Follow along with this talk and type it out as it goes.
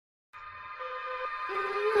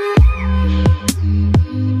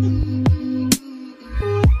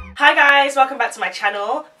Hi guys, welcome back to my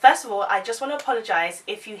channel. First of all, I just want to apologise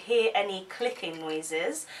if you hear any clicking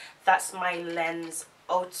noises. That's my lens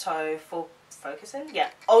auto-focusing.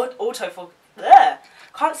 Yeah, auto-focusing.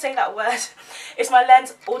 Can't say that word. It's my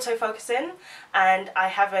lens auto-focusing, and I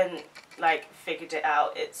haven't figured it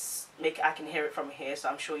out. I can hear it from here, so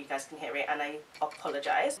I'm sure you guys can hear it, and I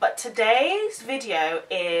apologise. But today's video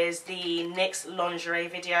is the NYX lingerie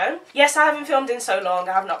video. Yes, I haven't filmed in so long.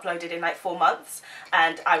 I haven't uploaded in like 4 months,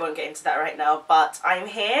 and I won't get into that right now, but I'm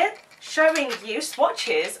here showing you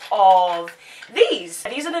swatches of these.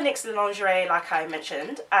 These are the NYX lingerie, like I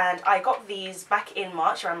mentioned, and I got these back in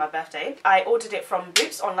March around my birthday. I ordered it from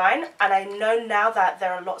Boots online, and I know now that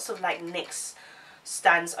there are lots of NYX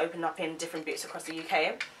stands open up in different Boots across the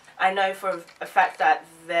UK. I know for a fact that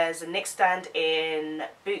there's a NYX stand in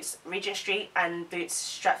Boots Regent Street and Boots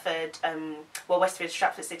Stratford, Westfield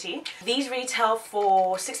Stratford City. These retail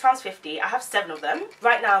for £6.50. I have 7 of them.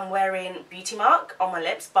 Right now I'm wearing Beauty Mark on my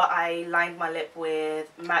lips, but I lined my lip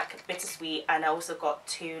with MAC Bittersweet, and I also got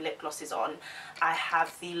 2 lip glosses on. I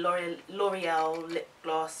have the L'Oreal lip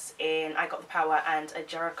gloss in I Got the Power and a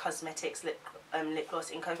Jara Cosmetics lip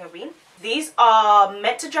gloss in Cocoa Bean. These are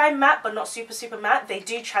meant to dry matte, but not super matte. They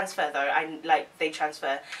do transfer though. They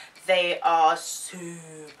transfer. They are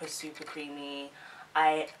super creamy.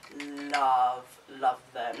 I love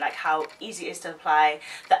them. Like how easy it is to apply.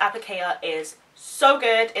 The applicator is so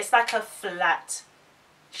good. It's like a flat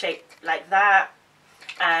shape like that.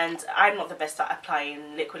 And I'm not the best at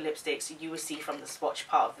applying liquid lipsticks. You will see from the swatch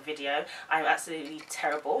part of the video. I'm absolutely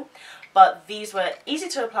terrible. But these were easy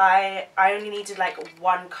to apply. I only needed like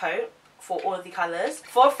 1 coat for all of the colours.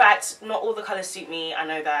 For a fact, not all the colours suit me, I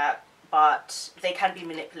know that, but they can be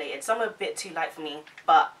manipulated. Some are a bit too light for me,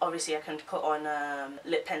 but obviously I can put on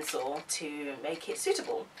lip pencil to make it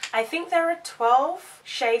suitable. I think there are 12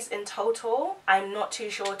 shades in total. I'm not too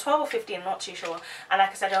sure. 12 or 15, I'm not too sure. And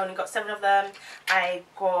like I said, I only got 7 of them. I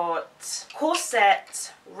got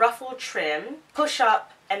Corset, Ruffle Trim, Push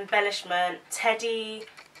Up, Embellishment, Teddy,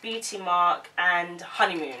 Beauty Mark, and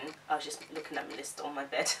Honeymoon. I was just looking at my list on my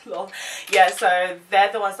bed. Lol. Yeah, so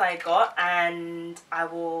they're the ones that I got, and I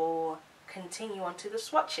will continue on to the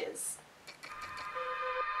swatches.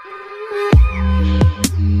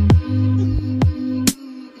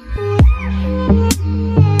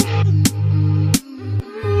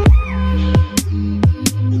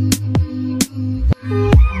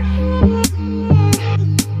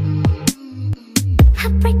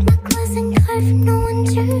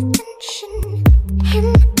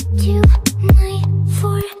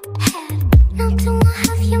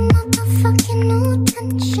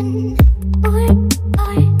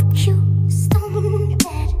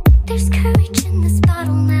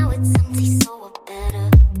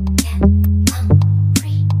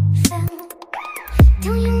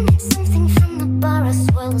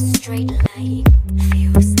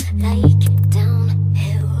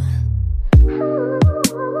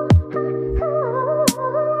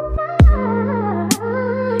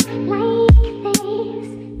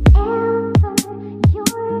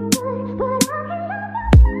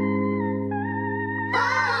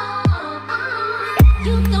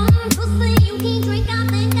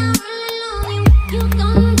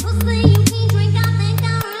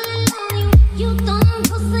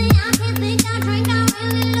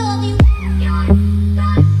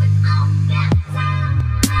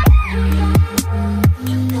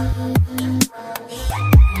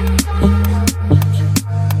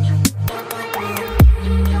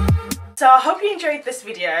 So I hope you enjoyed this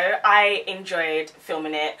video. I enjoyed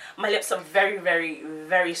filming it. My lips are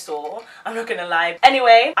very sore, I'm not gonna lie.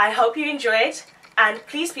 Anyway, I hope you enjoyed, and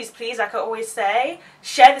please like I always say,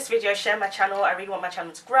 share this video, share my channel. I really want my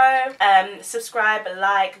channel to grow. Subscribe,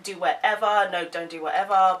 like, do whatever. No, don't do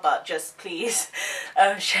whatever, but just please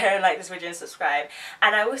share and like this video and subscribe,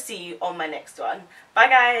 and I will see you on my next one. Bye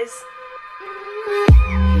guys.